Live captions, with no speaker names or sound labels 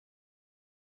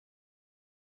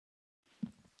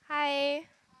Hi.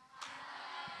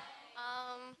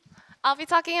 I'll be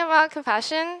talking about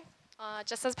compassion,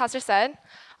 just as Pastor said.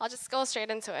 I'll just go straight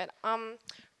into it.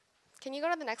 Can you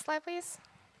go to the next slide, please?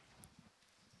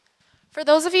 For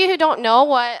those of you who don't know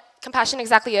what compassion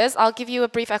exactly is, I'll give you a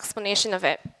brief explanation of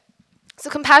it. So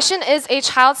Compassion is a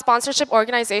child sponsorship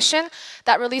organization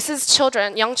that releases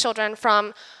children, young children,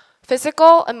 from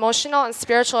physical, emotional, and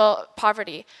spiritual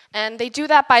poverty. And they do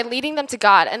that by leading them to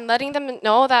God and letting them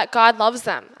know that God loves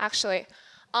them, actually.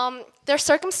 Their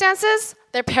circumstances,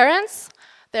 their parents,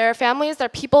 their families, their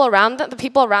people around them, the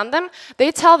people around them,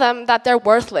 they tell them that they're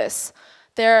worthless.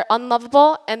 They're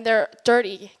unlovable and they're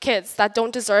dirty kids that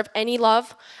don't deserve any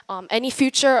love, any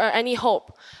future, or any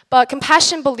hope. But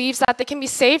Compassion believes that they can be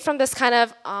saved from this kind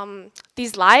of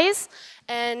these lies,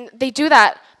 and they do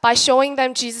that by showing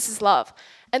them Jesus' love.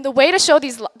 And the way to show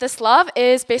this love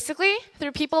is basically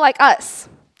through people like us,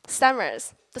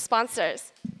 STEMers, the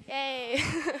sponsors. Yay!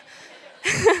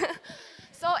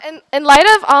 So in light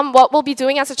of what we'll be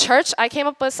doing as a church, I came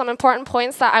up with some important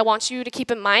points that I want you to keep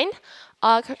in mind.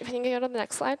 Can you go to the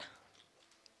next slide?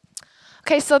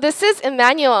 Okay, so this is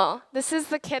Emmanuel. This is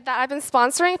the kid that I've been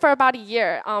sponsoring for about a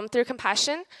year through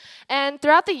Compassion. And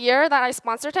throughout the year that I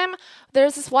sponsored him,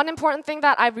 there's this one important thing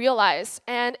that I realized,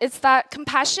 and it's that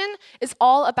compassion is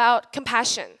all about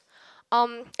compassion.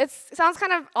 It sounds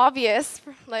kind of obvious,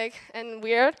 and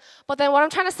weird, but then what I'm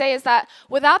trying to say is that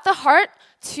without the heart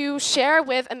to share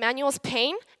with Emmanuel's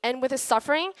pain and with his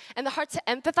suffering, and the heart to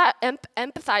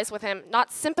empathize with him,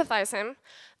 not sympathize him,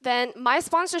 then my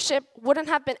sponsorship wouldn't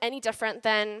have been any different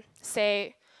than,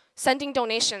 say, sending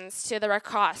donations to the Red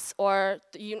Cross or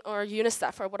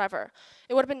UNICEF or whatever.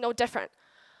 It would have been no different.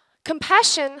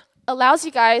 Compassion allows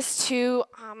you guys to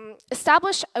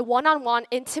establish a one-on-one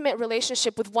intimate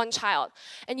relationship with one child.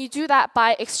 And you do that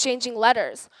by exchanging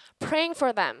letters, praying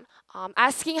for them,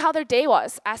 asking how their day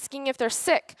was, asking if they're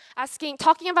sick,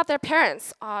 talking about their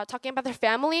parents, talking about their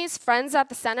families, friends at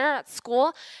the center, at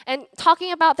school, and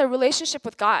talking about their relationship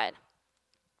with God.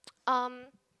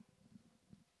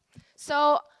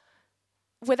 So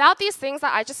without these things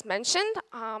that I just mentioned,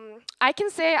 I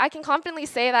can confidently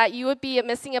say that you would be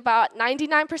missing about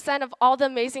 99% of all the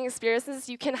amazing experiences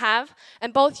you can have,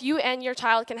 and both you and your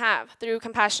child can have through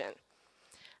Compassion.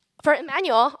 For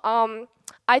Emmanuel,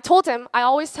 I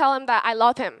always tell him that I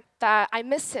love him, that I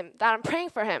miss him, that I'm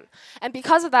praying for him. And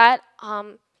because of that,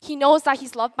 he knows that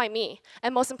he's loved by me.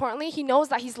 And most importantly, he knows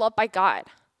that he's loved by God.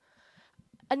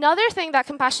 Another thing that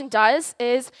Compassion does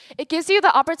is it gives you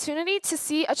the opportunity to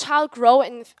see a child grow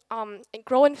in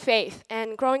faith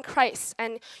and grow in Christ,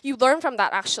 and you learn from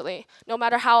that actually, no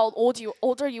matter how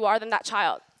older you are than that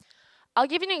child. I'll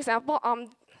give you an example.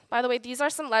 By the way, these are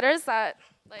some letters that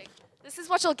this is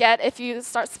what you'll get if you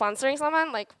start sponsoring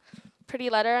someone, pretty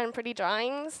letter and pretty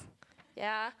drawings.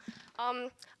 Yeah.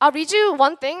 I'll read you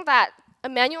one thing that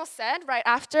Emmanuel said right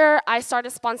after I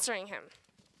started sponsoring him.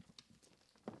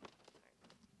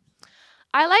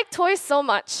 I like toys so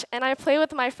much, and I play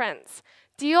with my friends.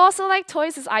 Do you also like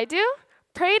toys as I do?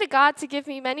 Pray to God to give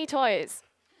me many toys.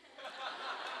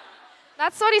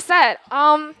 That's what he said.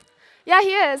 Yeah,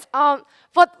 he is.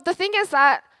 But the thing is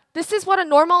that this is what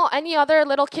any other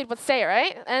little kid would say,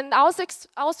 right? And I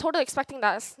was totally expecting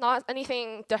that. It's not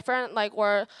anything different,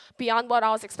 or beyond what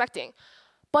I was expecting.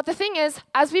 But the thing is,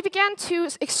 as we began to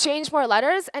exchange more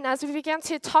letters, and as we began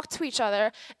to talk to each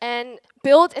other and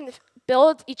build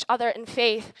each other in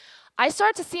faith, I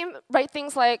started to see him write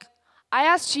things like, I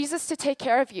asked Jesus to take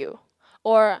care of you,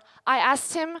 or I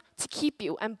asked him to keep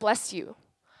you and bless you.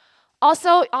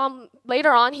 Also,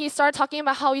 later on, he started talking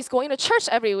about how he's going to church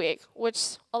every week,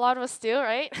 which a lot of us do,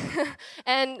 right?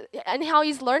 and how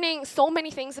he's learning so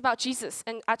many things about Jesus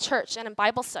and at church and in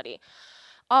Bible study.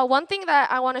 One thing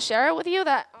that I want to share with you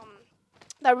that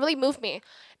really moved me,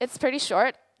 it's pretty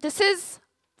short. This is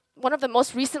one of the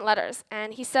most recent letters,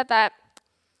 and he said that,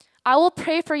 I will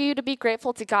pray for you to be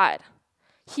grateful to God.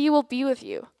 He will be with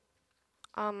you.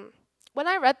 When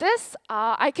I read this,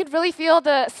 I could really feel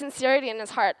the sincerity in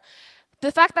his heart.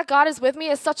 The fact that God is with me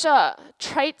is such a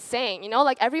trite saying,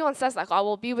 everyone says that God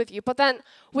will be with you, but then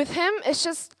with him, it's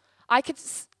just, I could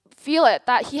feel it,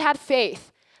 that he had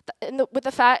faith in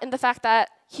the fact that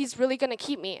he's really going to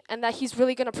keep me and that he's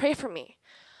really going to pray for me.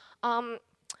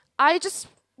 I just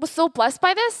was so blessed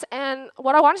by this, and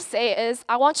what I want to say is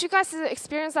I want you guys to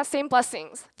experience that same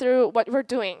blessings through what we're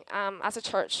doing as a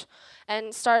church,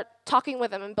 and start talking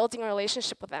with them and building a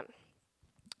relationship with them.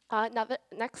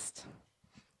 Next.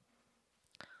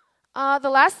 The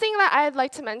last thing that I'd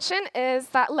like to mention is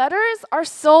that letters are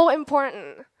so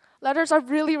important. Letters are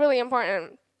really, really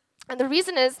important. And the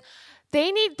reason is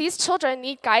these children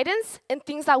need guidance in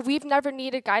things that we've never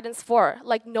needed guidance for,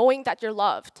 like knowing that you're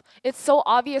loved. It's so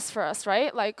obvious for us,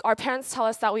 right? Like our parents tell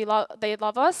us that they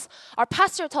love us. Our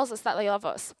pastor tells us that they love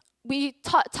us. We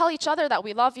tell each other that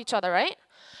we love each other, right?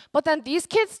 But then these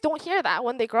kids don't hear that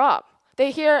when they grow up.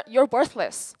 They hear, you're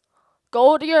worthless.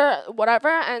 Go to your whatever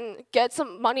and get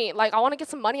some money. Like, I want to get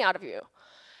some money out of you.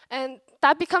 And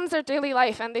that becomes their daily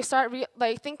life, and they start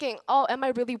thinking, oh, am I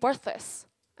really worthless?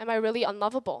 Am I really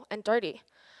unlovable and dirty?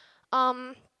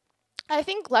 I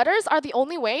think letters are the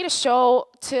only way to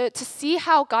see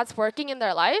how God's working in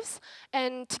their lives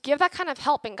and to give that kind of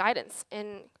help and guidance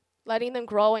in letting them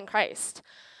grow in Christ.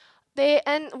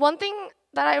 And one thing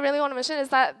that I really want to mention is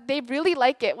that they really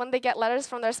like it when they get letters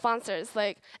from their sponsors.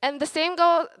 And the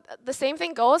same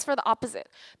thing goes for the opposite.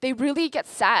 They really get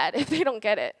sad if they don't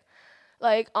get it.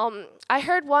 I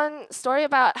heard one story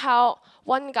about how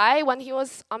one guy, when he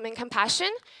was in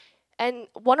Compassion, and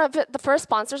one of the first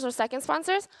sponsors or second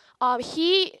sponsors,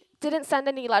 he didn't send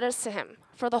any letters to him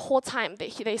for the whole time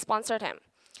that they sponsored him.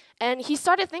 And he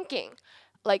started thinking,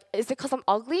 is it because I'm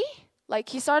ugly?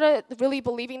 He started really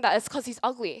believing that it's because he's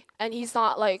ugly and he's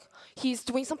not he's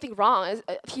doing something wrong.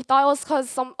 He thought it was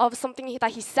because of something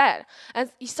that he said.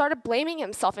 And he started blaming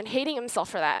himself and hating himself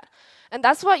for that. And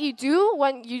that's what you do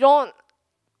when you don't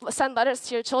send letters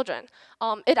to your children.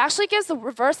 It actually gives the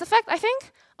reverse effect, I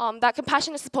think, that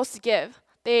Compassion is supposed to give.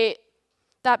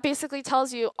 That basically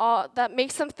tells you, that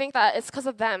makes them think that it's because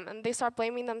of them, and they start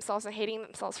blaming themselves and hating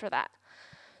themselves for that.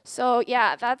 So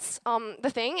yeah, that's the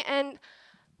thing. And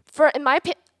in my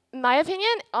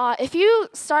opinion, if you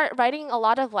start writing a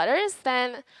lot of letters,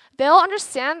 then they'll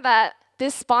understand that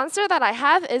this sponsor that I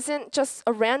have isn't just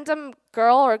a random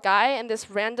girl or guy in this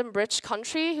random rich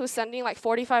country who's sending like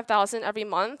 $45,000 every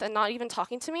month and not even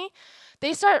talking to me.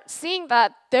 They start seeing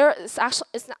that there is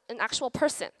an actual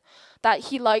person, that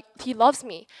he loves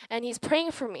me and he's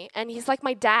praying for me and he's like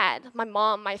my dad, my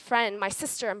mom, my friend, my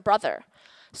sister and brother.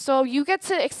 So you get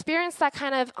to experience that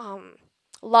kind of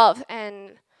love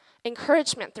and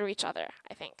encouragement through each other,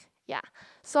 I think. Yeah.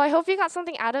 So I hope you got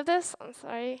something out of this. I'm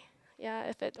sorry, yeah,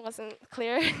 if it wasn't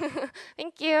clear.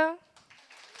 Thank you.